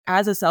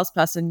as a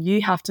salesperson,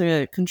 you have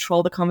to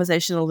control the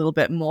conversation a little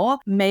bit more.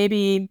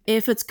 Maybe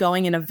if it's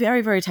going in a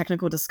very, very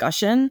technical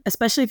discussion,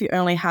 especially if you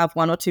only have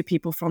one or two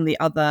people from the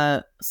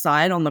other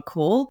side on the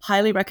call,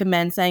 highly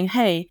recommend saying,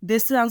 hey,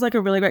 this sounds like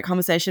a really great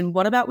conversation.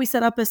 What about we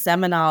set up a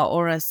seminar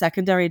or a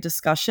secondary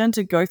discussion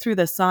to go through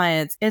the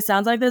science? It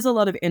sounds like there's a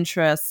lot of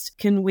interest.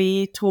 Can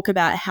we talk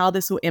about how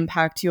this will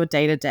impact your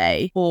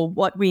day-to-day, or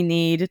what we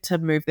need to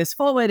move this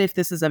forward if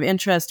this is of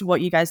interest,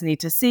 what you guys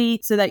need to see,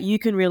 so that you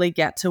can really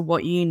get to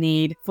what you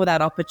need for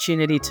that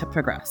opportunity to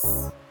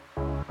progress.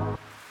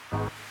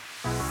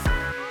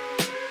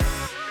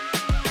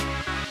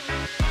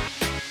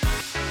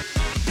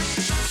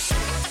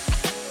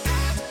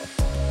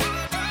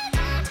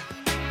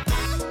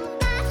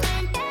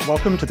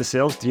 Welcome to the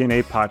Sales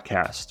DNA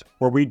podcast,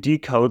 where we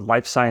decode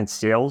life science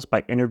sales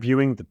by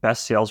interviewing the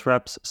best sales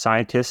reps,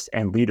 scientists,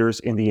 and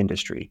leaders in the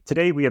industry.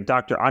 Today, we have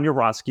Dr. Ania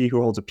Wronski,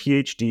 who holds a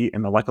PhD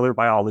in molecular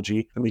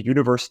biology from the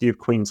University of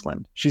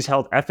Queensland. She's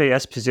held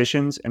FAS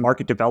positions and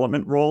market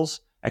development roles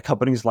at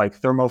companies like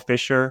Thermo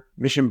Fisher,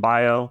 Mission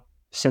Bio,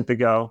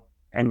 Synthigo,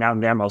 and now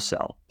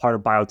Namocell, part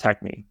of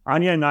Biotechne.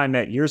 Ania and I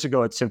met years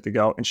ago at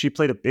Synthigo, and she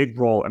played a big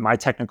role in my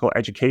technical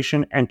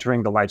education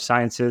entering the life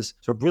sciences.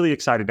 So I'm really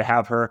excited to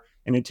have her.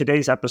 And in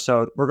today's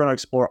episode, we're going to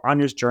explore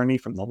Ania's journey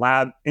from the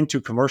lab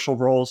into commercial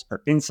roles,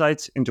 her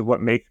insights into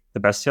what make the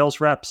best sales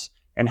reps,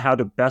 and how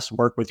to best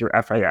work with your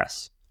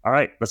FAS. All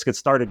right, let's get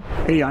started.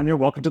 Hey, Ania,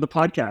 welcome to the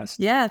podcast.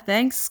 Yeah,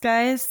 thanks,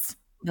 guys.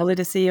 Lovely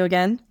to see you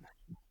again.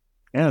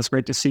 Yeah, it's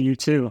great to see you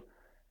too.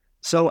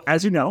 So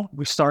as you know,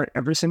 we start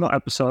every single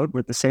episode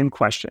with the same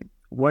question.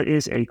 What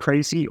is a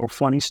crazy or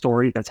funny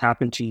story that's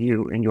happened to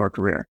you in your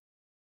career?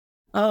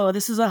 Oh,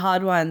 this is a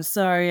hard one.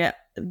 So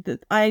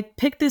I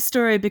picked this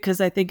story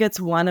because I think it's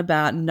one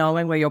about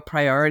knowing where your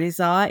priorities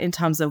are in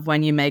terms of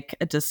when you make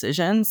a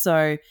decision.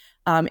 So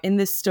in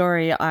this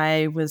story,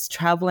 I was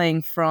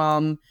traveling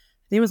from,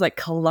 I think it was like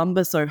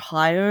Columbus,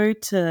 Ohio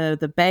to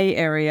the Bay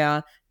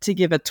Area to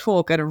give a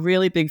talk at a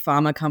really big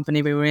pharma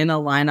company. We were in a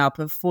lineup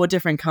of 4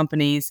 different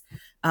companies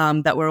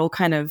that were all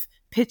kind of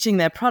pitching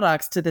their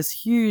products to this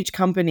huge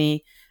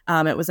company.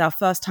 It was our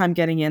first time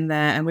getting in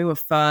there, and we were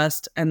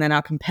first, and then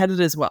our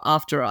competitors were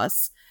after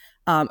us.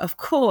 Of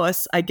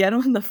course, I get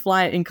on the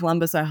flight in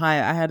Columbus,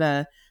 Ohio. I had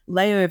a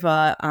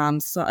layover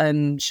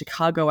in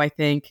Chicago, I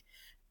think,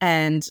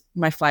 and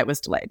my flight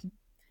was delayed.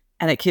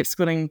 And it keeps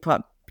getting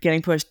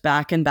pushed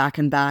back and back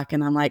and back.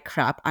 And I'm like,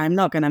 crap, I'm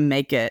not going to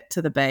make it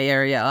to the Bay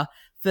Area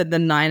for the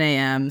 9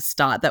 a.m.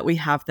 start that we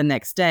have the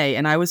next day.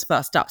 And I was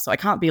first up, so I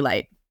can't be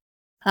late.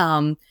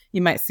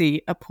 You might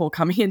see a paw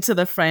coming into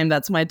the frame.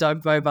 That's my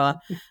dog, Boba.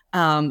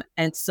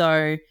 And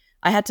so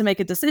I had to make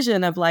a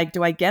decision of like,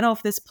 do I get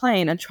off this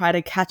plane and try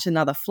to catch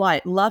another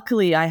flight?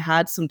 Luckily, I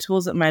had some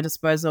tools at my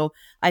disposal.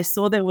 I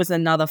saw there was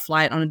another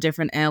flight on a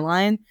different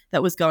airline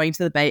that was going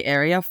to the Bay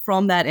Area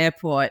from that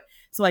airport.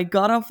 So I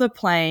got off the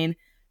plane.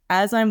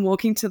 As I'm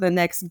walking to the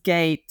next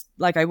gate,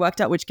 like I worked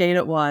out which gate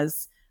it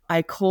was,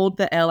 I called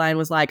the airline,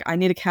 was like, I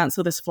need to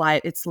cancel this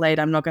flight. It's late.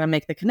 I'm not going to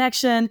make the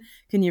connection.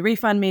 Can you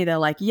refund me? They're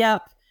like,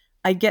 yep.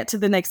 I get to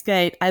the next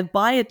gate. I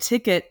buy a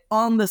ticket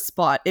on the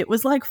spot. It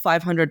was like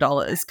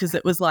 $500 because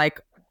it was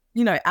like,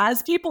 you know,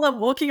 as people are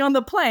walking on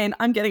the plane,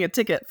 I'm getting a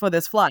ticket for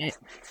this flight.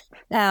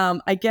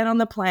 I get on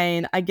the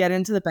plane. I get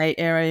into the Bay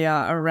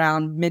Area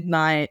around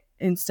midnight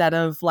instead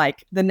of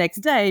like the next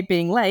day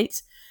being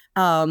late.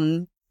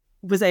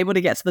 Was able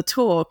to get to the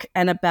talk,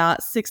 and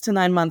about 6 to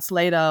 9 months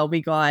later,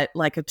 we got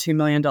like a $2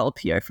 million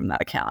PO from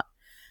that account.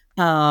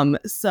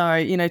 So,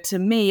 you know, to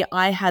me,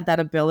 I had that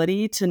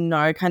ability to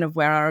know kind of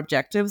where our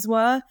objectives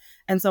were.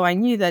 And so I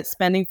knew that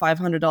spending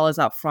 $500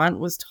 up front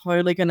was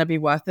totally going to be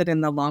worth it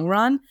in the long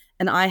run.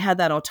 And I had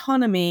that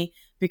autonomy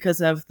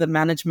because of the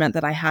management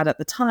that I had at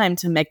the time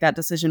to make that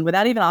decision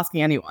without even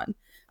asking anyone,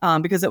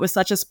 because it was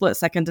such a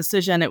split-second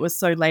decision. It was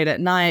so late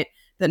at night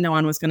that no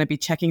one was going to be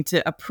checking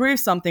to approve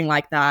something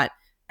like that.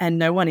 And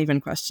no one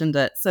even questioned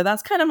it. So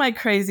that's kind of my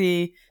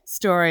crazy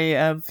story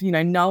of, you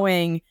know,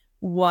 knowing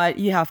what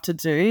you have to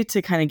do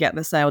to kind of get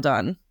the sale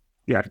done.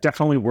 Yeah,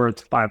 definitely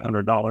worth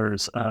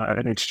 $500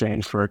 in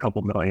exchange for a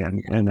couple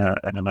million and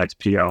a nice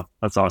PO.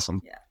 That's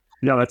awesome.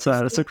 Yeah, that's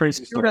a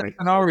crazy story. That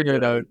scenario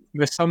though,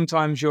 where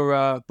sometimes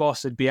your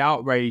boss would be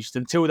outraged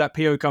until that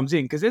PO comes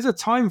in, because there's a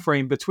time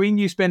frame between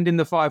you spending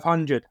the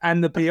 500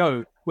 and the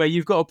PO where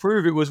you've got to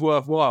prove it was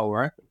worthwhile,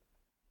 right?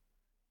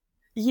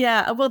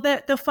 Yeah, well,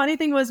 the funny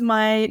thing was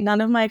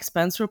none of my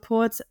expense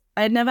reports,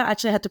 I never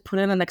actually had to put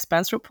in an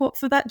expense report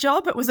for that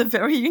job. It was a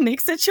very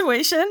unique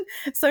situation.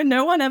 So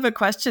no one ever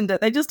questioned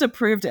it. They just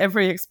approved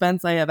every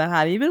expense I ever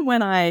had, even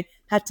when I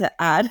had to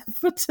add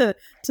to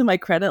my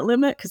credit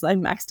limit because I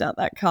maxed out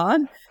that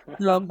card.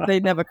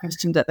 They never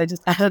questioned it. They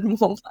just added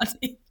more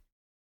money.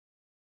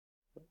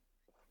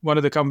 One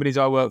of the companies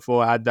I worked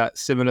for had that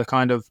similar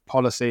kind of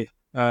policy.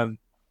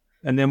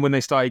 And then when they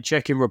started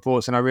checking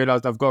reports and I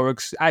realized I've got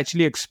to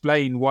actually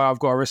explain why I've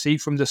got a receipt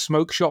from the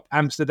smoke shop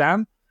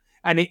Amsterdam.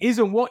 And it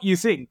isn't what you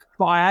think,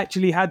 but I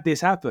actually had this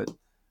happen.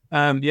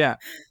 Yeah,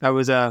 that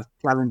was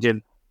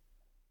challenging.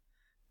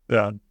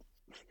 Yeah.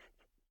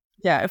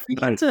 Yeah, if we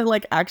had to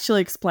like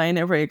actually explain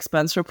every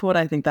expense report,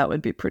 I think that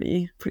would be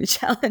pretty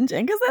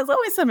challenging because there's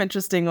always some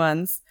interesting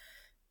ones.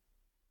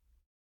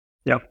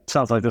 Yep.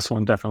 Sounds like this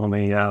one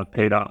definitely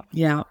paid off.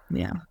 Yeah.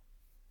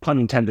 Pun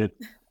intended.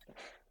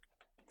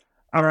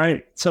 All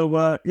right. So,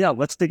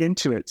 let's dig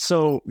into it.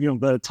 So,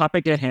 the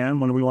topic at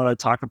hand, when we want to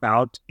talk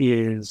about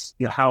is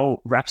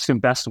how reps can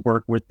best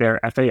work with their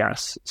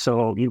FAS.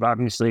 So you've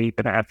obviously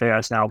been at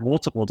FAS now,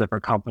 multiple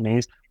different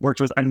companies,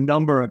 worked with a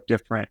number of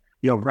different,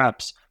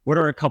 reps. What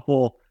are a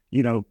couple,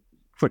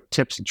 quick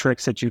tips and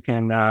tricks that you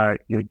can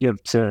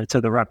give to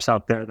the reps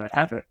out there that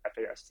have a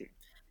FAS team?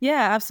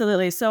 Yeah,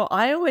 absolutely. So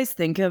I always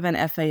think of an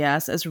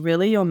FAS as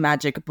really your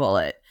magic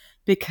bullet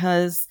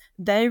because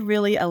they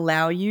really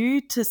allow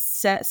you to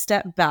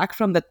step back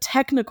from the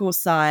technical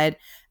side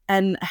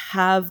and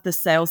have the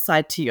sales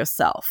side to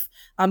yourself.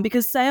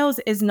 Because sales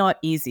is not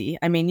easy.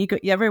 I mean,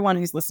 everyone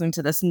who's listening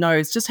to this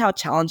knows just how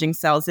challenging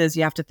sales is.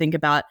 You have to think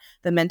about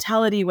the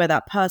mentality, where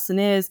that person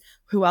is,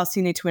 who else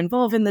you need to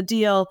involve in the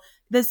deal.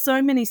 There's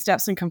so many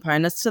steps and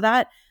components to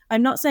that.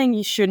 I'm not saying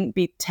you shouldn't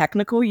be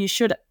technical. You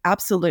should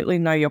absolutely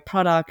know your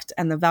product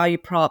and the value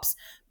props.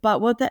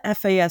 But what the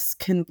FAS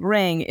can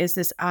bring is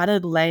this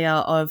added layer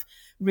of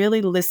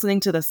really listening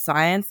to the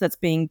science that's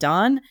being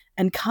done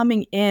and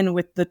coming in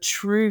with the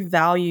true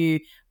value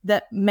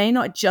that may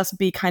not just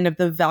be kind of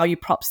the value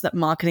props that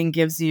marketing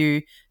gives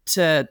you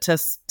to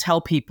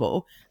tell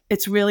people.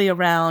 It's really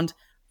around,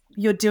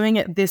 you're doing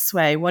it this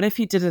way. What if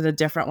you did it a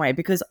different way?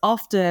 Because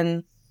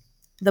often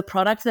the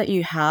product that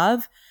you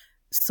have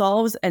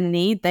solves a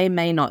need they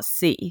may not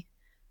see.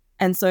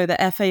 And so the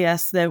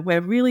FAS,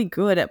 we're really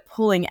good at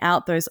pulling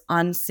out those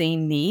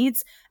unseen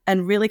needs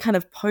and really kind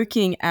of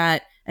poking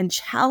at and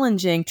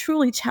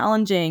truly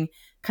challenging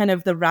kind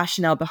of the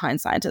rationale behind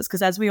scientists.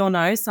 Because as we all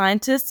know,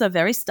 scientists are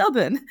very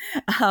stubborn.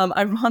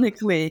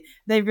 Ironically,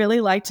 they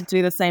really like to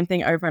do the same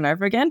thing over and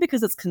over again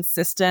because it's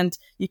consistent,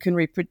 you can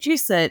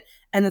reproduce it,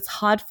 and it's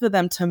hard for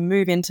them to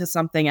move into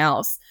something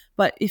else.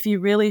 But if you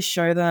really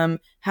show them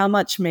how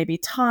much maybe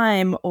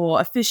time or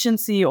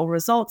efficiency or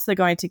results they're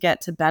going to get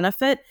to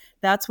benefit,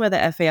 that's where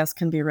the FAS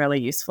can be really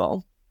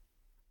useful.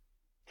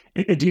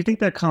 Do you think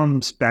that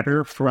comes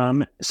better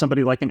from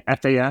somebody like an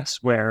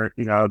FAS where,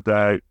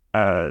 the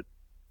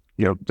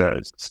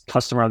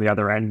customer on the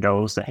other end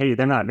knows that, hey,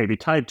 they're not maybe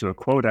tied to a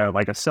quota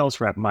like a sales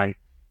rep might?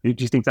 Do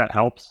you think that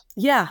helps?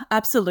 Yeah,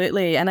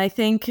 absolutely. And I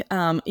think,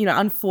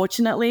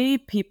 unfortunately,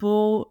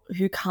 people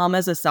who come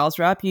as a sales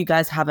rep, you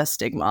guys have a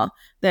stigma.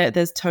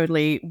 There's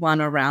totally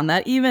one around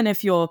that. Even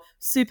if you're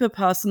super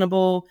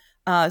personable,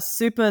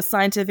 super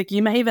scientific,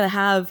 you may even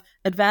have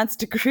advanced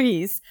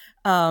degrees.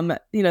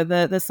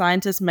 The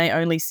scientist may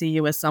only see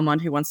you as someone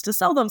who wants to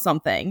sell them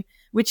something,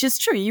 which is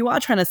true. You are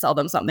trying to sell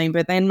them something,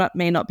 but they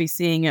may not be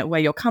seeing it where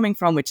you're coming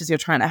from, which is you're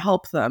trying to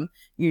help them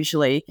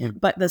usually. Yeah.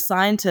 But the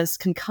scientist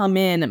can come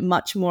in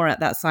much more at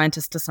that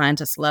scientist to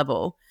scientist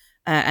level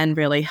and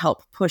really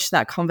help push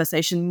that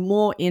conversation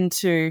more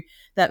into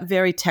that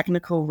very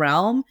technical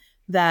realm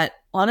that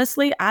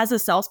honestly, as a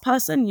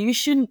salesperson, you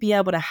shouldn't be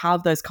able to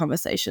have those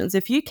conversations.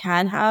 If you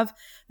can have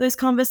those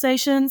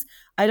conversations,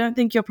 I don't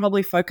think you're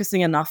probably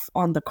focusing enough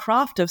on the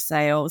craft of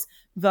sales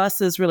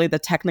versus really the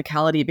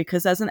technicality,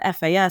 because as an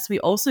FAS, we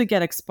also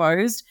get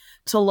exposed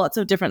to lots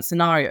of different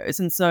scenarios.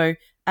 And so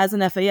as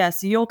an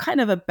FAS, you're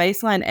kind of a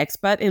baseline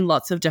expert in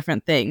lots of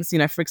different things.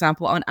 For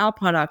example, on our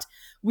product,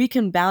 we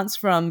can bounce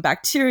from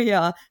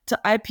bacteria to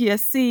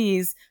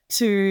iPSCs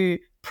to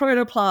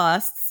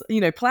protoplasts,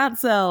 plant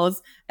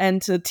cells,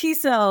 and to T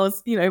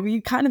cells.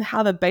 We kind of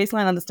have a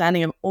baseline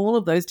understanding of all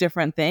of those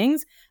different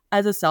things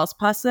as a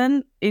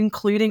salesperson,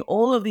 including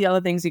all of the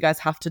other things you guys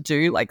have to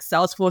do, like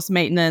Salesforce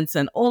maintenance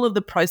and all of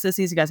the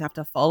processes you guys have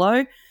to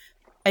follow.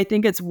 I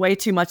think it's way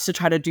too much to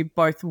try to do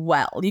both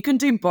well. You can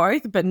do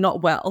both, but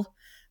not well.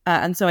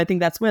 And so I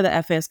think that's where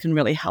the FAS can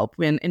really help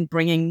in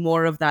bringing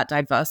more of that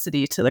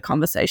diversity to the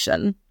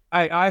conversation.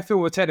 I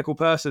feel a technical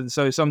person,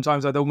 so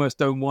sometimes I almost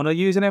don't want to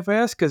use an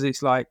FAS because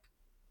it's like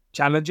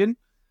challenging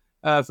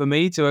for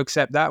me to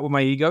accept that with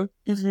my ego.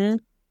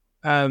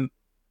 Mm-hmm.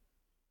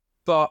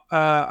 But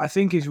I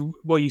think is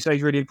what you say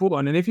is really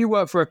important. And if you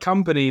work for a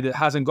company that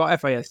hasn't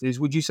got FASs,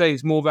 would you say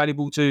it's more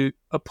valuable to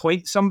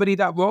appoint somebody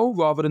that role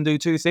rather than do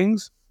two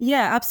things?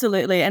 Yeah,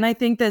 absolutely. And I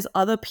think there's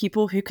other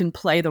people who can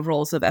play the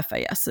roles of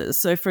FASs.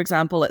 So for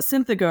example, at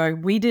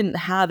Synthago, we didn't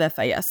have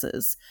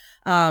FASs.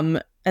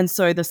 And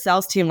so the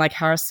sales team, like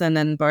Harrison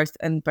and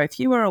both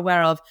you are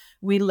aware of,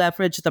 we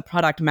leverage the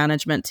product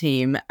management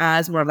team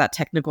as more of that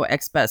technical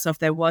expert. So if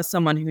there was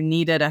someone who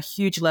needed a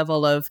huge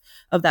level of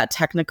that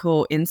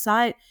technical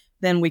insight,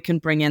 then we can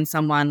bring in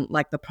someone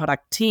like the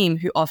product team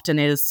who often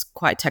is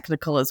quite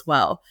technical as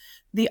well.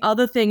 The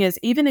other thing is,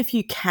 even if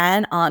you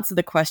can answer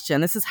the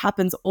question,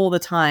 happens all the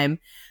time.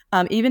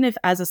 Even if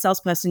as a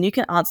salesperson, you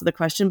can answer the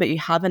question, but you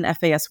have an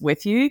FAS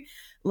with you,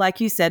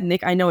 like you said,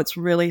 Nick, I know it's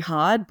really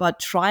hard, but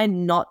try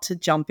not to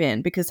jump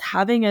in, because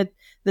having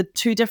the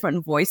two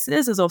different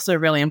voices is also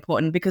really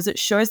important, because it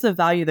shows the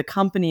value the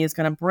company is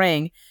going to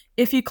bring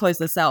if you close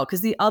the sale.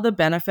 Because the other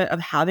benefit of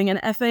having an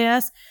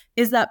FAS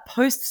is that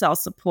post-sale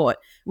support,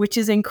 which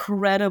is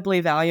incredibly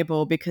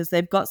valuable, because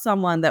they've got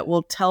someone that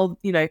will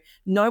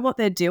know what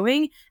they're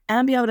doing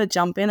and be able to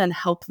jump in and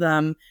help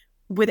them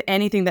with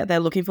anything that they're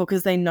looking for,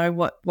 because they know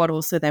what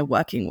also they're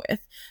working with.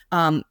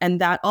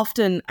 And that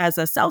often, as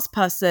a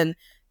salesperson,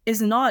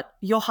 is not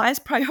your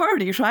highest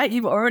priority, right?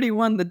 You've already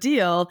won the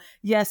deal.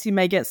 Yes, you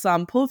may get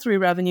some pull-through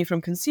revenue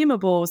from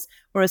consumables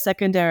or a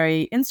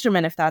secondary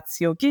instrument if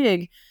that's your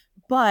gig,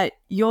 but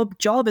your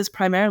job is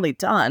primarily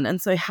done. And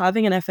so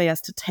having an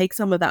FAS to take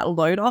some of that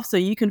load off so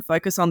you can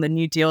focus on the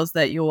new deals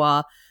that you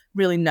are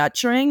really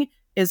nurturing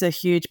is a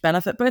huge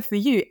benefit, both for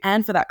you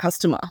and for that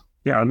customer.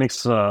 Yeah, it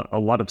makes a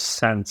lot of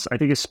sense. I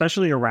think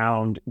especially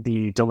around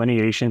the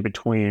delineation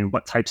between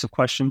what types of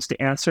questions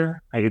to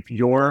answer. If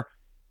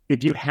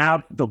you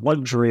have the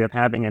luxury of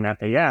having an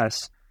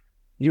FAS,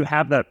 you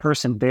have that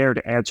person there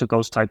to answer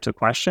those types of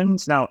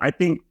questions. Now, I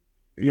think,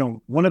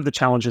 one of the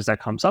challenges that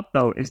comes up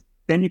though is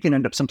then you can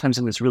end up sometimes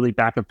in this really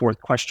back and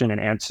forth question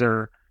and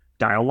answer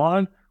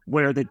dialogue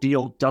where the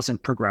deal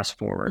doesn't progress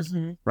forward,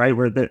 right?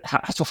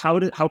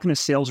 How can a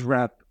sales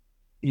rep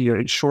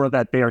ensure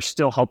that they are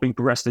still helping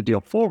progress the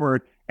deal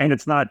forward, and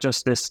it's not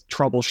just this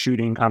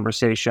troubleshooting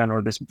conversation or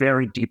this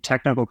very deep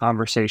technical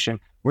conversation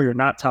where you're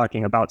not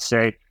talking about,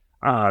 say,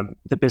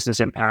 the business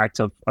impact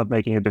of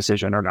making a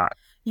decision or not?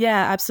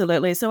 Yeah,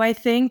 absolutely. So I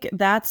think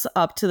that's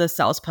up to the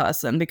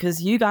salesperson,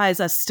 because you guys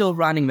are still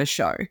running the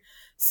show.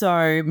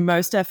 So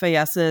most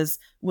FASs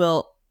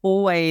will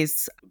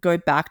always go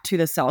back to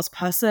the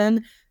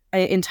salesperson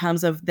in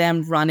terms of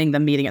them running the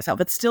meeting itself.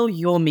 It's still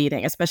your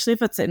meeting, especially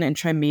if it's an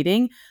intro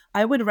meeting.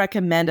 I would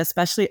recommend,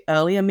 especially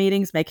earlier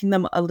meetings, making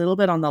them a little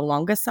bit on the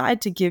longer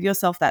side to give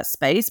yourself that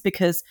space,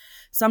 because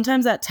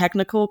sometimes that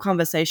technical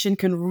conversation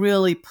can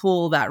really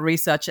pull that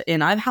researcher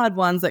in. I've had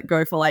ones that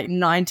go for like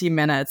 90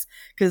 minutes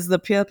because the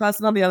peer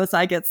person on the other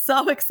side gets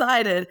so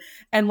excited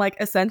and like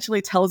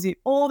essentially tells you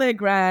all their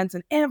grants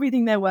and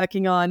everything they're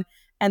working on.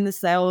 And the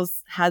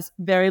sales has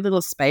very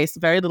little space,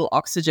 very little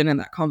oxygen in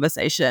that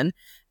conversation.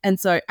 And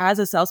so as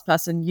a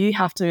salesperson, you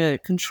have to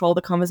control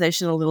the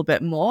conversation a little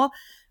bit more.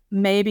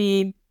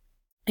 Maybe,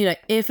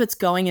 if it's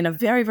going in a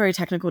very, very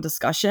technical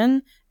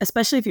discussion,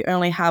 especially if you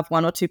only have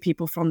one or two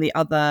people from the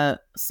other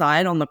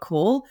side on the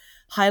call,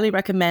 highly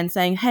recommend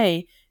saying,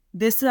 hey,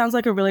 this sounds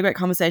like a really great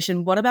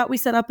conversation. What about we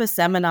set up a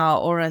seminar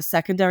or a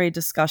secondary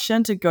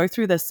discussion to go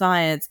through the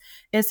science?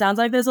 It sounds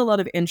like there's a lot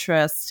of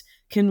interest.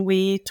 Can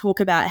we talk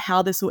about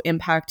how this will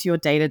impact your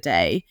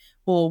day-to-day,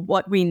 or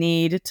what we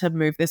need to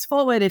move this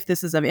forward if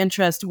this is of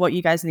interest, what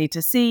you guys need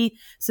to see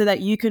so that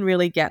you can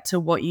really get to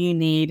what you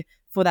need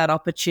for that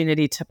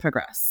opportunity to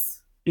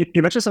progress?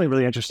 You mentioned something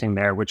really interesting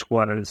there, which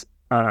was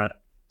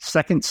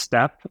second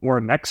step or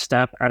next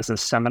step as a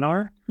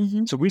seminar.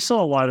 So we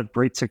saw a lot of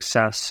great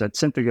success at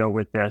Synthigo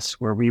with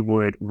this, where we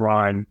would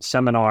run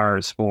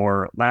seminars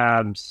for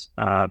labs,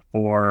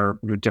 for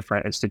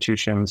different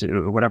institutions,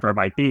 whatever it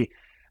might be.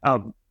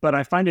 But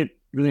I find it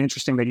really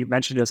interesting that you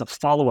mentioned it as a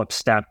follow-up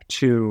step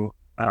to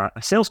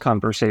a sales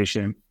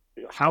conversation.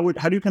 How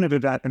do you kind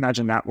of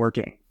imagine that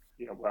working?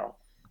 Well,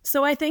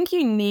 so I think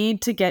you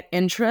need to get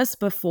interest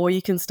before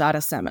you can start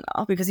a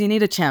seminar, because you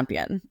need a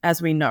champion,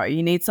 as we know.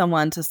 You need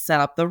someone to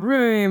set up the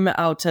room,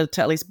 or to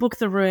at least book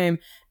the room.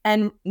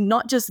 And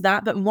not just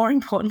that, but more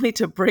importantly,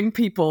 to bring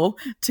people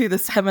to the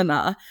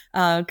seminar.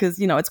 Because,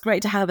 it's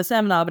great to have a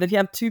seminar, but if you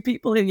have two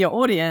people in your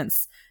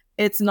audience,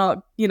 it's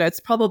not, it's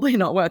probably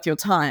not worth your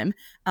time.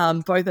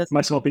 Both as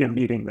might as well be a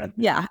meeting then.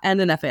 Yeah,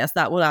 and an FAS,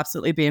 that will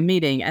absolutely be a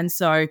meeting. And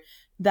so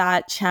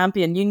that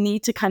champion, you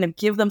need to kind of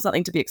give them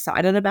something to be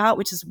excited about,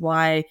 which is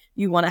why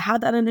you want to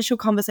have that initial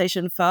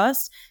conversation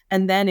first.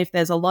 And then if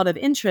there's a lot of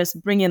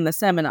interest, bring in the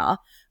seminar.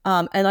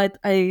 And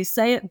I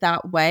say it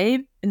that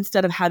way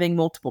instead of having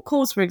multiple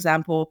calls, for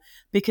example,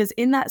 because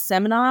in that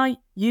seminar,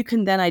 you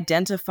can then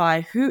identify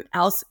who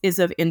else is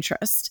of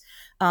interest.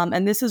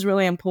 And this is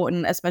really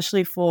important,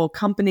 especially for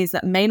companies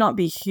that may not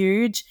be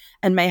huge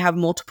and may have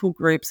multiple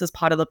groups as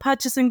part of the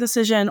purchasing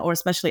decision, or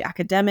especially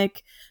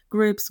academic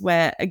groups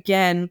where,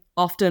 again,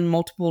 often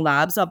multiple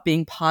labs are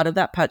being part of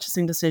that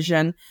purchasing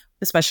decision,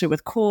 especially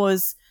with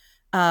cause.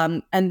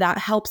 And that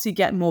helps you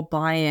get more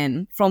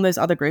buy-in from those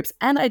other groups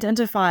and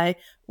identify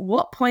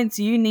what points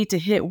you need to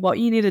hit, what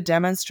you need to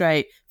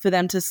demonstrate for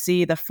them to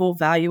see the full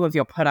value of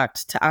your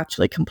product to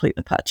actually complete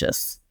the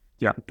purchase.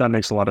 Yeah, that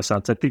makes a lot of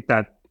sense. I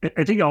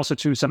think also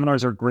too,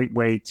 seminars are a great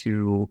way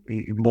to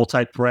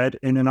multi-thread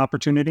in an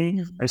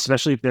opportunity,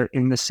 especially if they're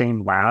in the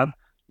same lab.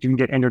 You can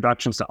get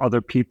introductions to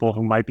other people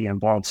who might be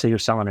involved. Say you're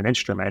selling an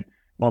instrument.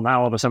 Well,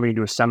 now all of a sudden you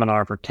do a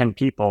seminar for 10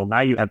 people.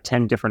 Now you have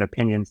 10 different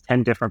opinions,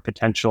 10 different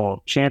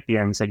potential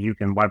champions that you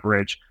can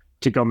leverage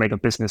to go make a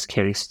business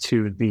case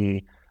to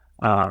the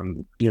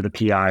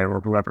PI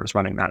or whoever is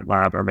running that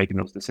lab or making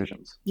those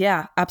decisions.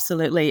 Yeah,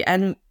 absolutely.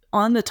 And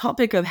on the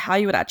topic of how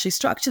you would actually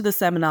structure the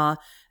seminar,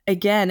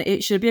 again,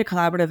 it should be a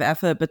collaborative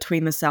effort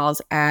between the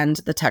sales and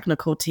the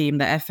technical team,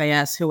 the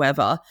FAS,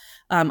 whoever.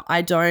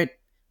 I don't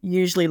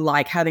usually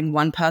like having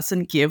one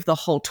person give the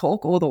whole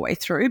talk all the way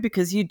through,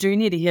 because you do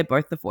need to hear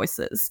both the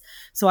voices.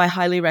 So I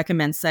highly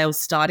recommend sales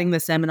starting the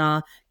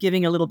seminar,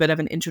 giving a little bit of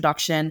an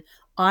introduction.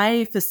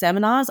 For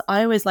seminars,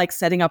 I always like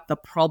setting up the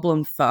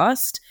problem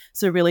first.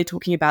 So really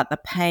talking about the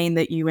pain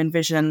that you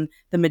envision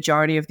the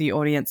majority of the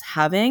audience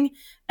having,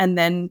 and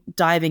then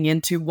diving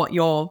into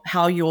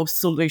how your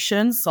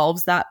solution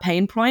solves that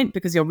pain point,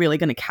 because you're really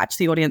going to catch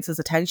the audience's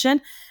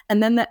attention.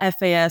 And then the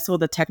FAS or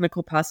the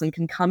technical person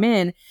can come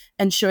in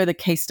and show the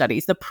case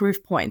studies, the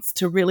proof points,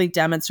 to really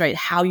demonstrate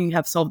how you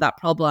have solved that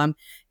problem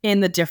in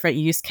the different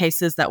use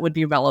cases that would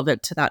be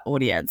relevant to that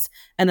audience.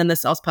 And then the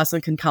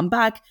salesperson can come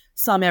back,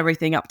 sum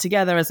everything up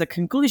together as a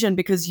conclusion,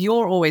 because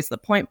you're always the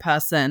point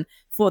person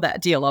for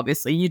that deal.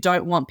 Obviously, you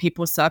don't want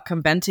people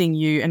circumventing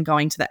you and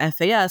going to the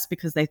FAS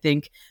because they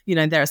think,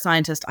 they're a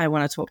scientist, I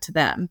want to talk to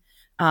them.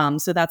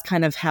 So that's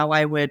kind of how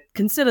I would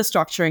consider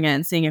structuring it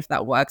and seeing if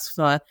that works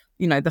for,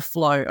 the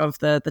flow of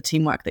the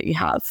teamwork that you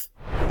have.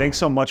 Thanks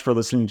so much for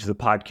listening to the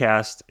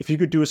podcast. If you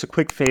could do us a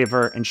quick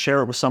favor and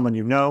share it with someone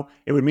you know,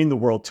 it would mean the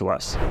world to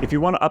us. If you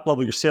want to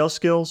uplevel your sales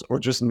skills or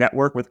just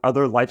network with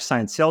other life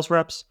science sales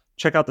reps,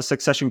 check out the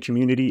Succession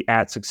community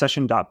at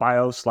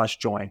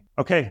succession.bio/join.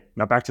 Okay,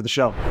 now back to the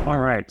show. All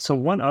right. So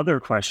one other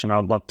question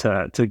I'd love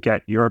to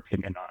get your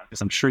opinion on,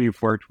 because I'm sure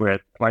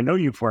I know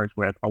you've worked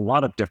with a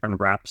lot of different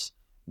reps.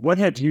 What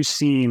have you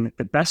seen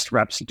the best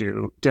reps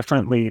do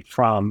differently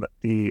from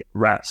the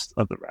rest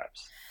of the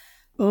reps?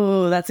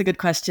 Oh, that's a good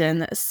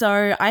question.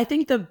 So I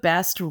think the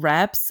best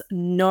reps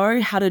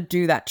know how to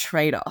do that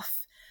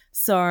trade-off.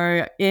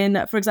 So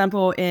for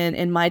example,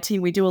 in my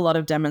team, we do a lot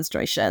of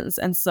demonstrations.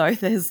 And so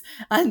there's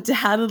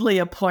undoubtedly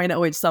a point at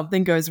which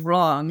something goes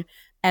wrong.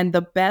 And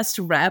the best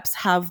reps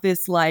have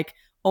this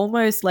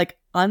almost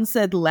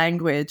unsaid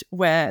language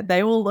where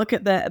they will look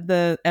at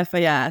the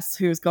FAS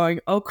who's going,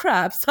 oh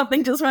crap,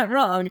 something just went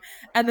wrong.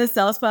 And the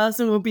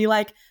salesperson will be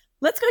like,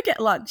 let's go get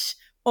lunch.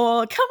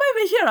 Or come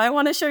over here, I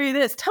want to show you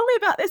this. Tell me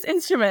about this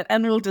instrument.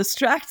 And we'll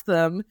distract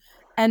them.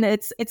 And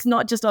it's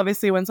not just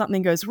obviously when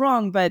something goes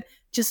wrong, but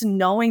just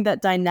knowing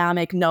that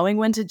dynamic, knowing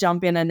when to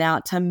jump in and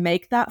out to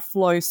make that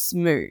flow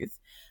smooth,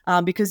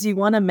 because you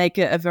want to make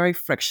it a very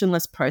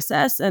frictionless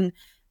process. And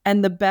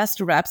the best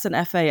reps and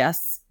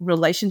FAS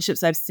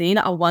relationships I've seen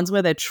are ones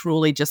where they're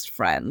truly just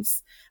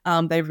friends.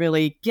 They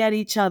really get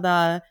each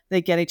other.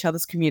 They get each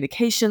other's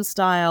communication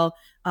style,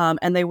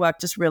 and they work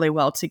just really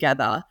well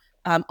together.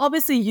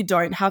 Obviously, you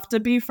don't have to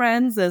be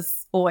friends.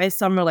 There's always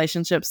some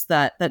relationships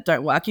that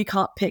don't work. You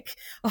can't pick,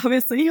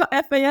 obviously, your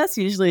FAS.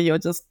 Usually you're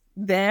just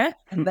there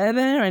and they're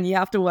there and you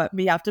have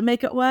to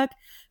make it work.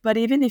 But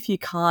even if you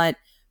can't,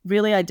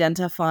 really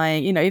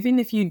identifying, even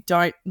if you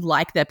don't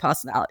like their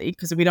personality,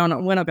 because we're not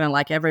going to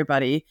like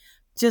everybody,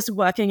 just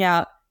working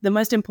out the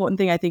most important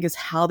thing I think is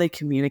how they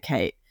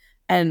communicate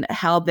and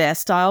how their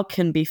style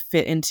can be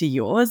fit into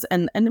yours,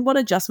 and what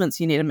adjustments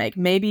you need to make.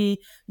 Maybe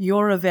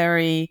you're a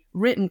very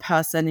written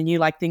person and you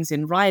like things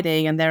in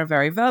writing and they're a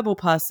very verbal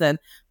person.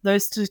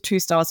 Those two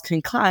styles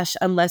can clash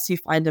unless you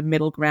find a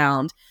middle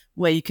ground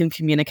where you can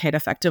communicate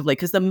effectively.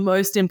 Because the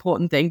most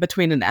important thing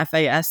between an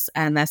FAS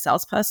and their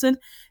salesperson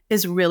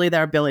is really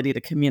their ability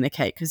to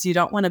communicate, because you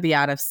don't want to be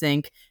out of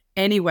sync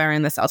anywhere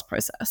in the sales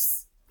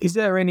process. Is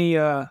there any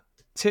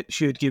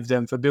tips you'd give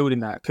them for building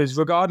that? Because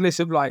regardless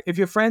of if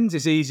you're friends,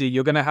 it's easy.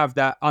 You're going to have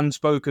that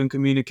unspoken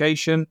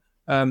communication.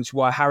 It's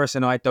why Harris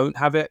and I don't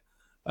have it.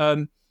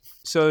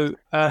 So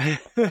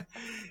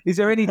is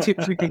there any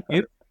tips you can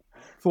give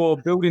for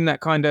building that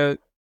kind of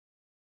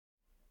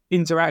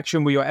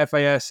interaction with your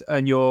FAS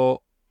and your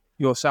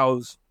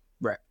sales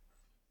rep?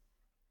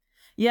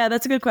 Yeah,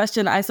 that's a good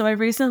question. I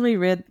recently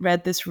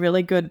read this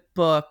really good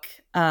book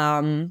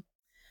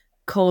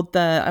called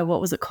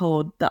what was it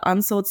called? The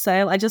Unsold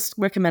Sale. I just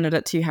recommended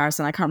it to you,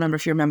 Harrison. I can't remember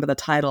if you remember the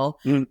title.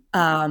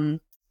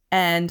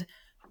 And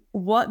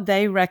what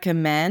they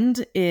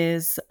recommend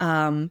is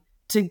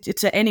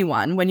to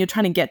anyone, when you're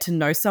trying to get to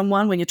know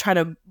someone, when you're trying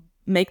to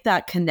make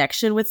that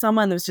connection with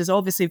someone, which is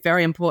obviously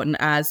very important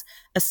as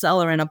a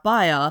seller and a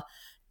buyer,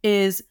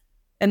 is,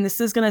 and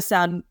this is going to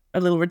sound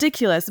a little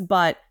ridiculous,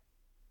 but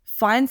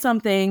find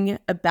something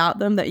about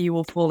them that you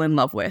will fall in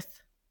love with.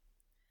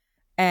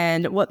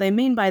 And what they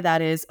mean by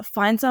that is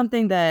find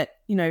something that,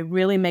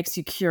 really makes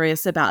you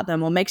curious about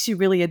them or makes you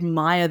really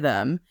admire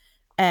them,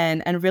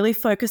 and really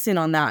focus in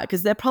on that,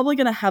 because they're probably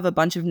going to have a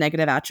bunch of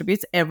negative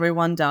attributes.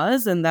 Everyone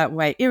does, and that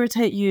way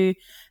irritate you.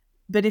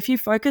 But if you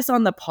focus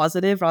on the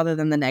positive rather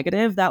than the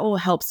negative, that will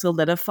help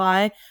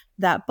solidify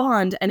that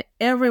bond. And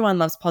everyone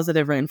loves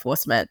positive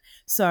reinforcement.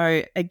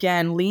 So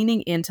again,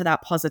 leaning into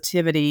that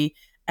positivity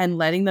and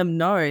letting them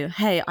know,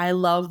 hey, I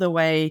love the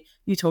way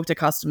you talk to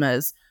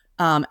customers,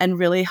 and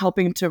really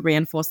helping to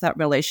reinforce that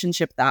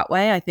relationship that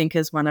way, I think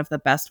is one of the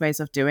best ways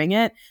of doing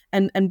it,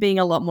 and being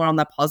a lot more on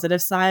the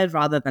positive side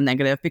rather than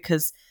negative,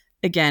 because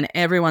again,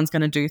 everyone's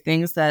going to do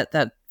things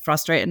that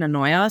frustrate and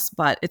annoy us,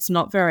 but it's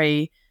not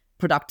very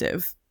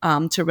productive.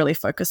 to really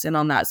focus in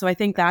on that. So I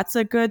think that's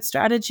a good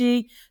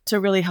strategy to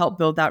really help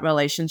build that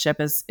relationship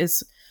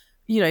is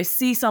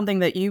see something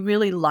that you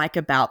really like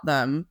about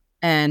them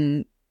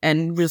and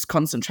just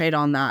concentrate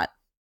on that.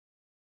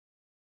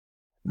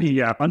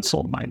 The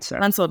unsold mindset.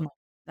 Unsold.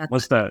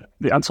 The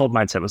unsold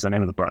mindset was the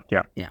name of the book.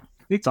 Yeah. Yeah.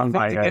 It's on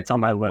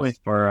my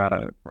list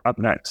for up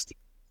next.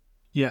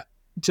 Yeah.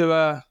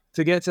 To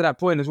get to that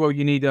point as well,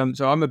 you need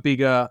so I'm a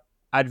bigger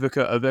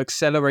advocate of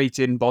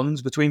accelerating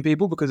bonds between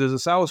people, because as a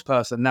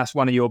salesperson, that's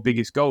one of your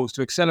biggest goals,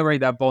 to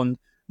accelerate that bond,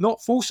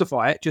 not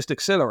falsify it, just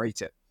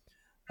accelerate it.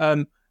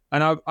 And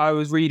I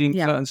was reading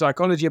certain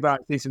psychology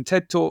about it, some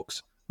TED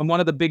Talks, and one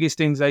of the biggest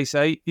things they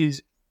say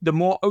is the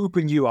more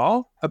open you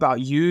are about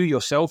you,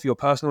 yourself, your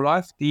personal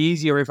life, the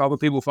easier if other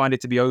people find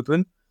it to be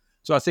open.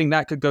 So I think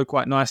that could go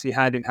quite nicely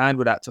hand in hand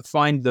with that, to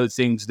find those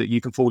things that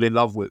you can fall in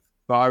love with.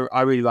 But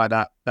I really like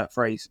that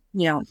phrase.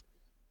 Yeah.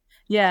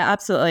 Yeah,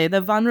 absolutely. The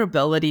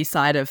vulnerability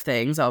side of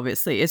things,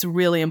 obviously, is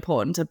really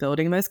important to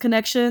building those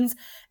connections.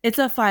 It's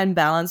a fine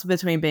balance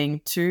between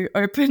being too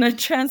open and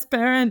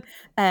transparent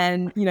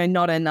and,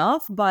 not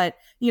enough. But,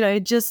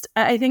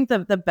 I think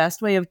the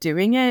best way of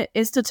doing it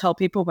is to tell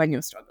people when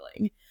you're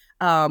struggling.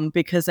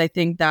 Because I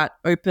think that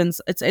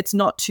opens, it's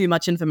not too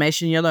much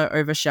information. You're not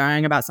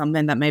oversharing about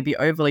something that may be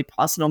overly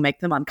personal, make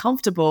them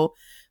uncomfortable,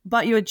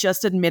 but you're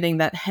just admitting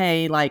that,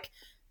 hey, like,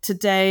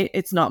 today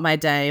it's not my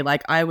day.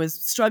 Like, I was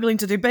struggling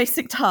to do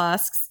basic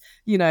tasks.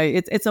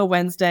 It's a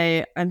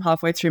Wednesday. I'm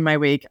halfway through my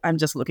week. I'm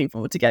just looking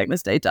forward to getting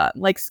this day done.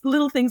 Like,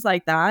 little things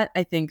like that,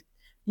 I think,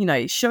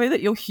 show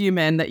that you're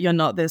human, that you're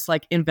not this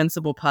like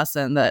invincible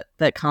person that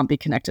can't be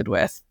connected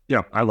with.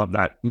 Yeah, I love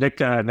that.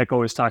 Nick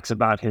always talks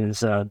about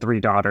his 3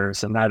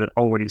 daughters, and that it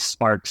always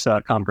sparks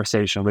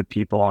conversation with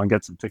people and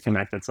gets them to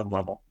connect at some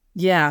level.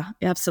 Yeah,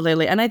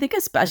 absolutely. And I think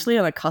especially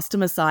on a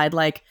customer side,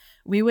 like,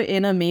 we were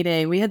in a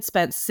meeting, we had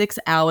spent 6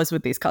 hours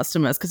with these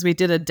customers because we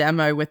did a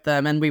demo with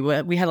them, and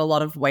we had a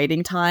lot of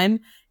waiting time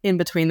in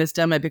between this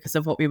demo because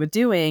of what we were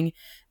doing.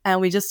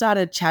 And we just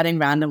started chatting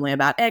randomly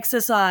about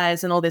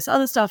exercise and all this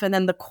other stuff. And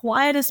then the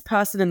quietest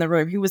person in the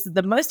room, who was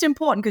the most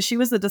important because she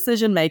was the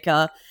decision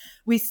maker,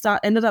 we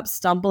ended up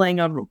stumbling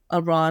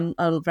around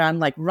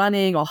like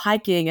running or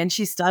hiking, and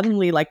she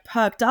suddenly like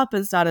perked up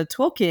and started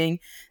talking,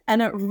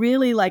 and it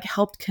really like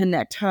helped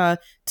connect her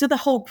to the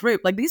whole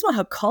group. Like, these were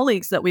her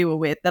colleagues that we were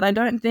with, that I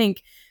don't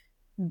think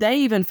they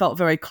even felt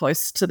very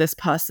close to this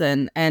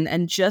person,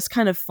 and just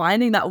kind of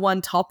finding that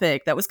one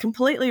topic that was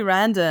completely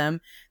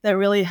random that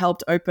really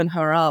helped open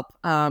her up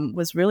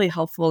was really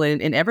helpful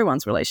in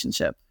everyone's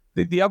relationship.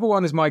 The other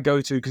one is my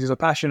go-to because it's a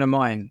passion of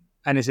mine,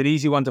 and it's an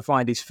easy one to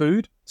find, is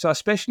food. So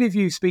especially if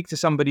you speak to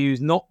somebody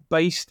who's not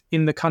based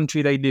in the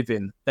country they live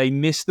in, they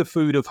miss the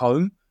food of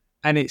home,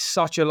 and it's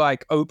such a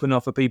like opener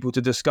for people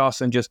to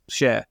discuss and just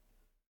share.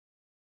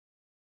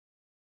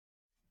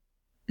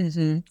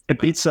 Mm-hmm. It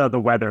beats the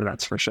weather,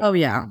 that's for sure. Oh,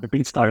 yeah. It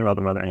beats talking about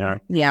the weather, yeah.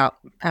 Yeah,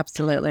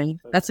 absolutely.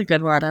 That's a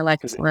good word. I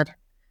like this word.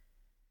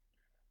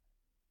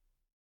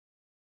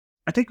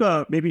 I think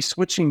maybe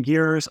switching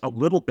gears a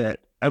little bit,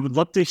 I would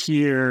love to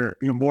hear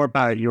more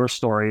about your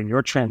story and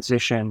your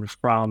transition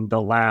from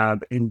the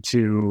lab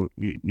into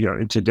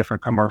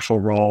different commercial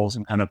roles,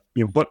 and kind of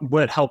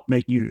what helped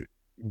make you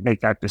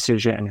make that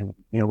decision,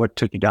 and what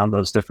took you down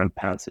those different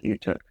paths that you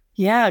took.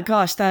 Yeah,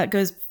 gosh, that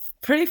goes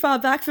pretty far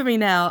back for me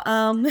now.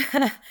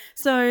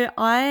 So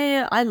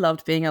I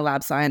loved being a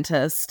lab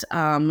scientist. They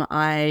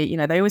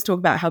always talk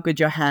about how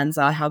good your hands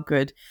are, how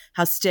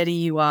steady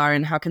you are,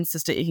 and how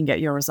consistent you can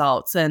get your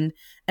results. And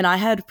I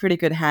had pretty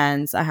good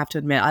hands. I have to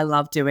admit, I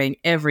loved doing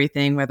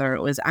everything, whether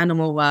it was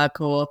animal work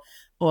or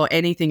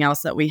anything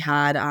else that we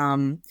had.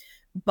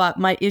 But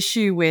my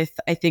issue with,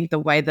 I think, the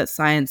way that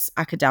science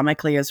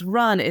academically is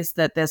run is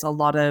that there's a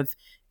lot of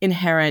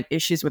inherent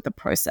issues with the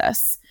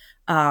process.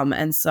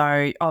 And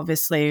so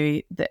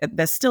obviously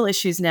there's still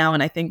issues now,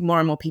 and I think more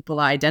and more people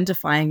are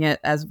identifying it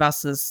as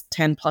versus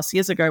 10 plus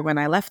years ago when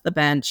I left the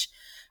bench,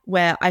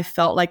 where I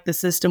felt like the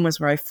system was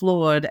very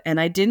flawed, and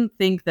I didn't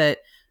think that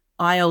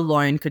I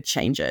alone could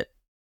change it.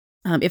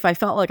 If I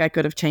felt like I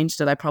could have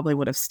changed it, I probably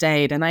would have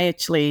stayed. And I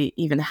actually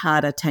even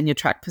had a tenure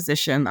track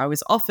position I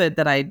was offered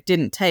that I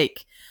didn't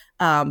take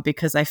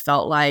because I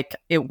felt like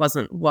it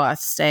wasn't worth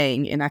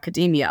staying in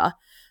academia.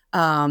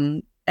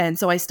 And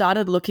so I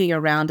started looking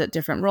around at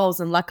different roles.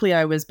 And luckily,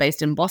 I was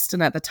based in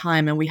Boston at the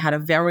time, and we had a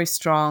very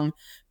strong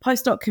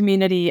postdoc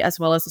community as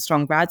well as a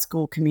strong grad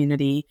school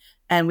community.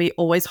 And we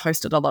always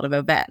hosted a lot of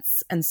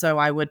events. And so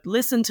I would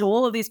listen to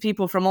all of these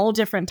people from all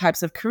different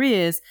types of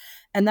careers.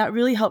 And that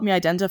really helped me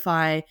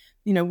identify,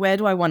 where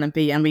do I want to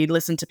be? And we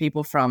listened to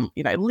people from,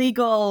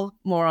 legal,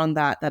 more on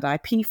that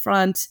IP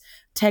front,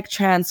 tech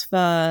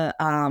transfer,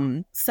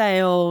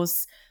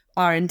 sales,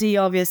 R&D,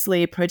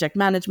 obviously, project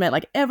management,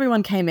 like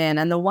everyone came in.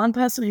 And the one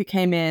person who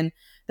came in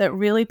that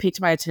really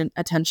piqued my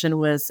attention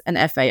was an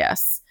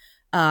FAS.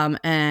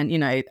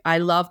 I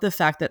love the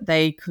fact that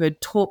they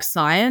could talk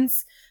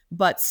science,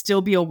 but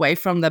still be away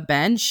from the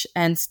bench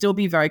and still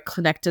be very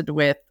connected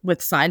with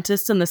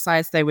scientists and the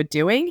science they were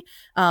doing,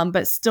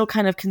 but still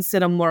kind of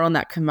consider more on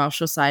that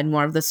commercial side,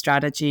 more of the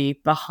strategy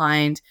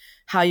behind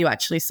how you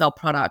actually sell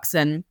products.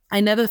 And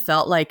I never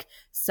felt like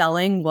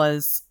selling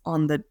was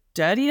on the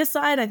dirtier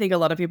side. I think a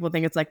lot of people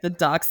think it's like the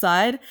dark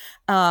side.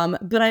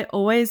 But I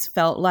always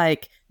felt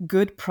like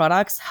good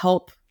products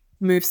help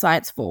move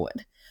science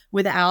forward.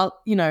 Without,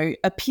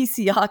 a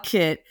PCR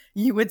kit,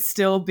 you would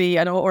still be,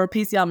 or a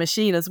PCR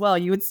machine as well,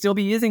 you would still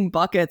be using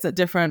buckets at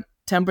different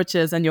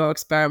temperatures, and your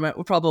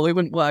experiment probably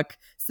wouldn't work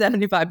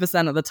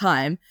 75% of the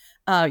time.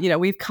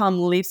 We've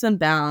come leaps and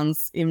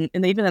bounds even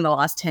in the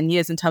last 10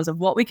 years in terms of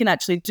what we can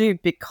actually do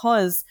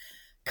because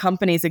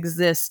companies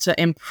exist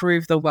to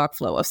improve the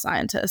workflow of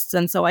scientists.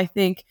 And so I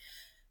think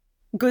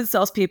good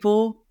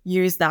salespeople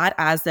use that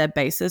as their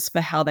basis for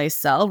how they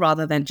sell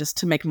rather than just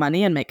to make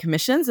money and make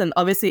commissions. And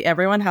obviously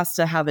everyone has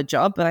to have a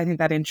job, but I think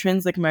that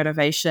intrinsic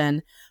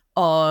motivation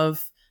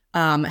of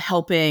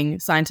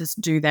helping scientists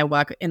do their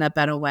work in a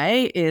better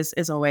way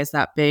is always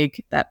that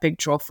big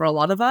draw for a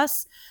lot of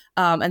us.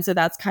 And so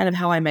that's kind of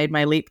how I made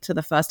my leap to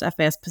the first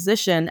FAS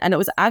position. And it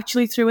was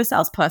actually through a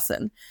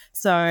salesperson.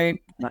 So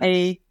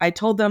nice. I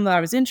told them that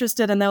I was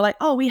interested, and they're like,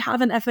 oh, we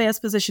have an FAS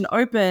position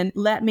open.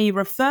 Let me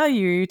refer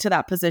you to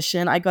that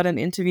position. I got an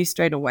interview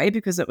straight away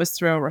because it was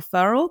through a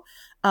referral.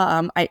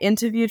 I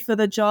interviewed for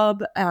the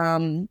job.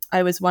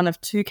 I was one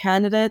of 2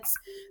 candidates.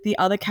 The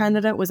other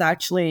candidate was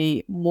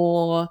actually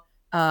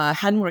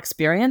had more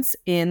experience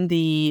in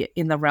the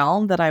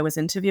realm that I was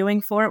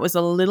interviewing for. It was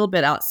a little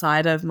bit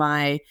outside of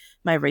my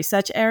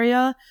research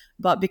area,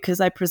 but because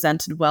I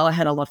presented well, I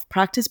had a lot of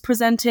practice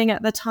presenting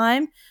at the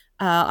time,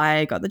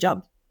 I got the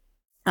job.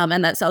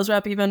 And that sales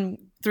rep even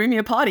threw me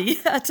a party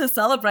to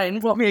celebrate and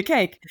brought me a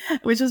cake,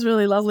 which was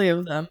really lovely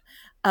of them.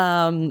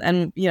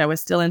 And we're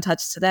still in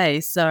touch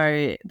today.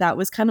 So that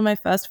was kind of my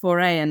first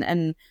foray.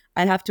 And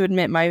I have to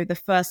admit, the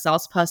first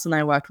salesperson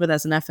I worked with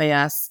as an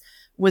FAS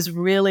was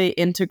really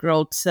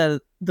integral to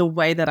the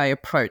way that I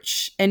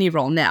approach any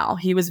role now.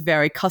 He was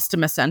very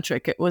customer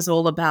centric. It was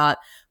all about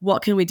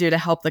what can we do to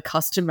help the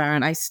customer,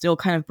 and I still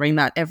kind of bring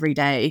that every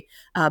day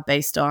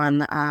based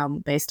on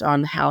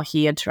how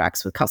he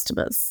interacts with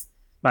customers.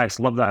 Nice,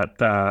 love that.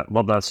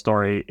 Love that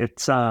story.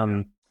 It's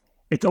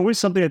always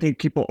something I think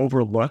people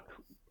overlook.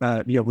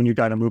 When you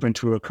got to move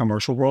into a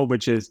commercial role,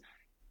 which is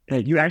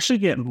you actually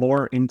get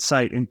more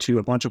insight into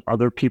a bunch of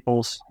other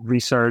people's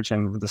research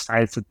and the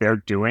science that they're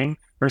doing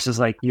versus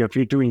if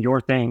you're doing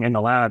your thing in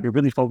the lab, you're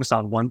really focused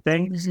on one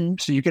thing. Mm-hmm.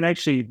 So you can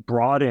actually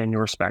broaden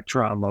your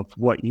spectrum of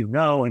what you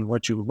know and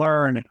what you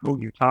learn and who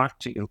you talk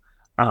to.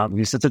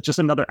 It's just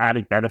another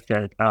added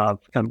benefit of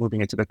kind of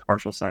moving into the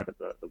commercial side of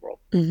the world.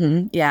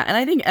 Mm-hmm. Yeah. And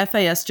I think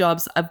FAS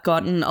jobs have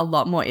gotten a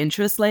lot more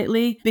interest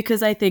lately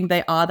because I think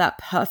they are that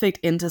perfect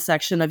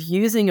intersection of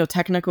using your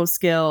technical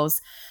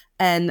skills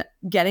and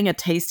getting a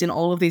taste in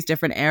all of these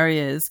different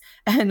areas.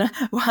 And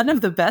one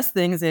of the best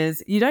things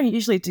is you don't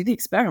usually do the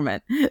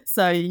experiment.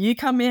 So you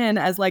come in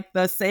as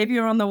the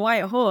savior on the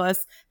white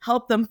horse,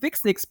 help them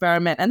fix the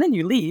experiment, and then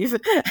you leave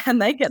and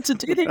they get to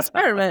do the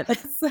experiment.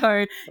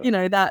 So,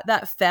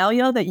 that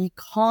failure that you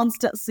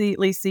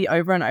constantly see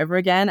over and over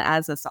again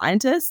as a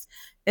scientist,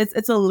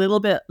 it's a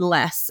little bit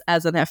less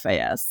as an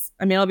FAS.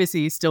 I mean, obviously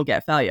you still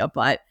get failure,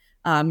 but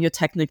you're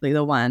technically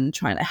the one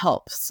trying to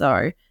help.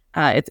 So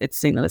it's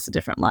seen that it's a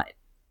different light.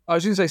 I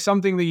was going to say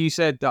something that you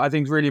said that I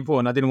think is really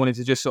important. I didn't want it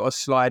to just sort of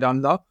slide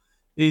under,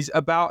 is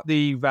about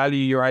the value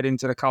you're adding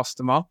to the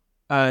customer.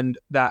 And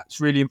that's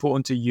really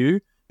important to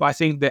you. But I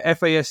think the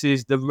FAS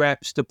is the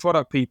reps, the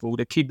product people,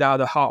 the kid out of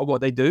the heart of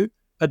what they do,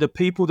 are the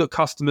people that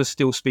customers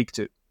still speak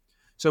to.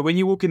 So when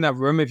you walk in that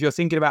room, if you're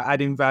thinking about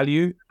adding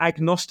value,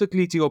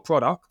 agnostically to your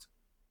product,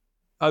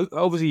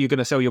 obviously you're going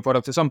to sell your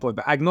product at some point,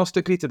 but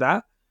agnostically to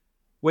that,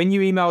 when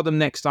you email them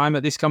next time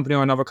at this company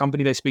or another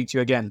company, they speak to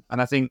you again.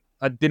 And I think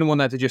I didn't want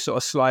that to just sort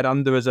of slide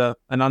under as an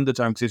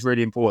undertone because it's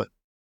really important.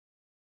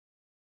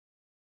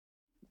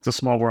 It's a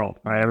small world,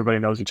 right? Everybody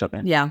knows each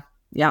other. Yeah,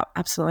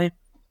 absolutely.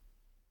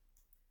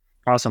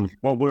 Awesome.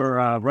 Well,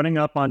 we're running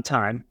up on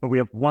time, but we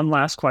have one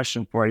last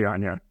question for you,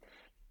 Ania.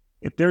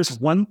 If there's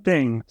one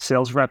thing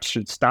sales reps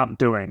should stop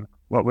doing,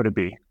 what would it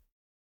be?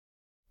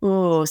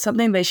 Oh,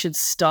 something they should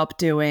stop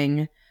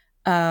doing.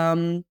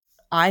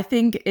 I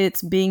think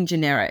it's being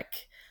generic.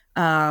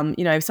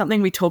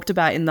 Something we talked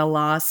about in the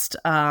last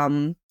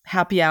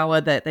happy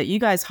hour that you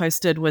guys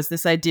hosted was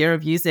this idea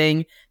of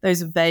using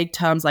those vague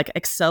terms like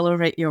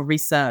accelerate your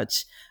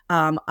research.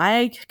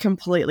 I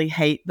completely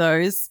hate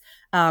those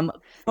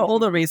for all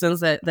the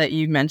reasons that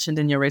you mentioned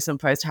in your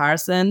recent post,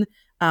 Harrison.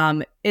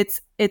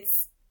 It's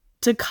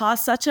to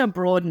cast such a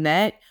broad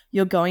net,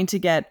 you're going to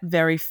get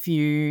very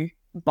few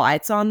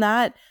bites on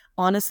that.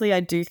 Honestly, I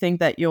do think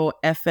that your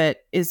effort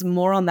is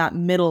more on that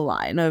middle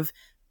line of,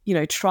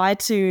 try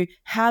to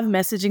have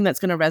messaging that's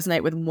going to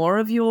resonate with more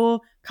of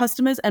your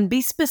customers and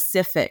be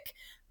specific.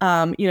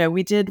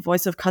 We did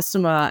Voice of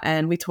Customer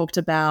and we talked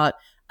about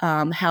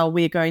how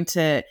we're going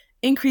to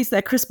increase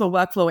their CRISPR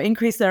workflow,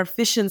 increase their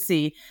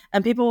efficiency.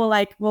 And people were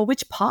like, well,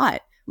 which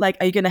part? Like,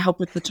 are you going to help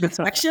with the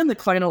transfection, the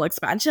clonal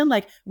expansion?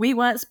 Like, we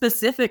weren't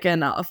specific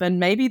enough, and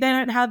maybe they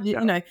don't have,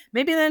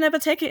 maybe they never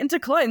take it into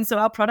clones, so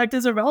our product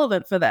is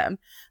irrelevant for them.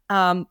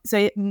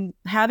 So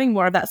having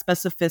more of that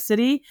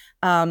specificity,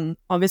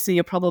 obviously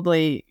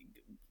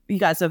you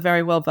guys are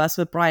very well versed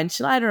with Brian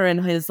Schneider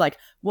and his like,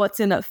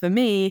 what's in it for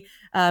me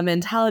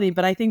mentality.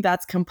 But I think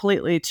that's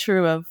completely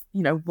true of,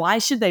 why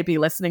should they be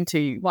listening to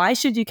you? Why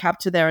should you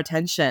capture their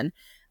attention?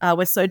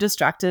 We're so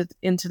distracted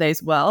in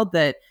today's world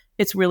that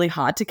it's really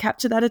hard to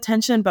capture that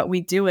attention, but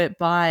we do it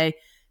by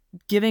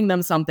giving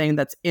them something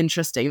that's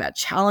interesting, that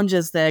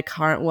challenges their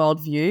current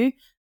worldview,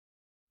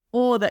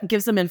 or that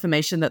gives them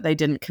information that they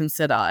didn't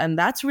consider. And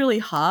that's really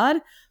hard.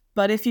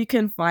 But if you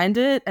can find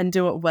it and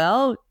do it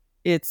well,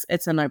 it's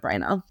a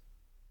no-brainer.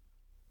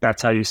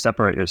 That's how you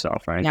separate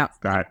yourself, right? Yeah.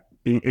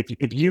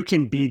 If you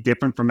can be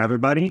different from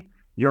everybody,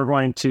 you're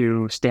going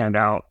to stand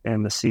out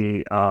in the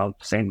sea of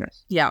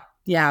sameness. Yeah,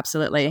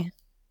 absolutely.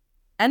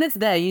 And it's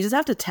there. You just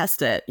have to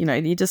test it.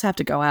 You just have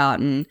to go out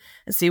and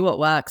see what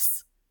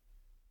works.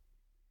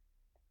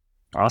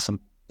 Awesome.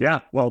 Yeah.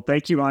 Well,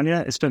 thank you,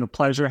 Ania. It's been a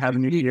pleasure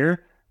having you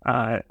here.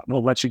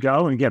 We'll let you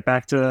go and get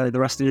back to the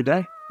rest of your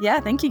day. Yeah.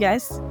 Thank you,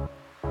 guys.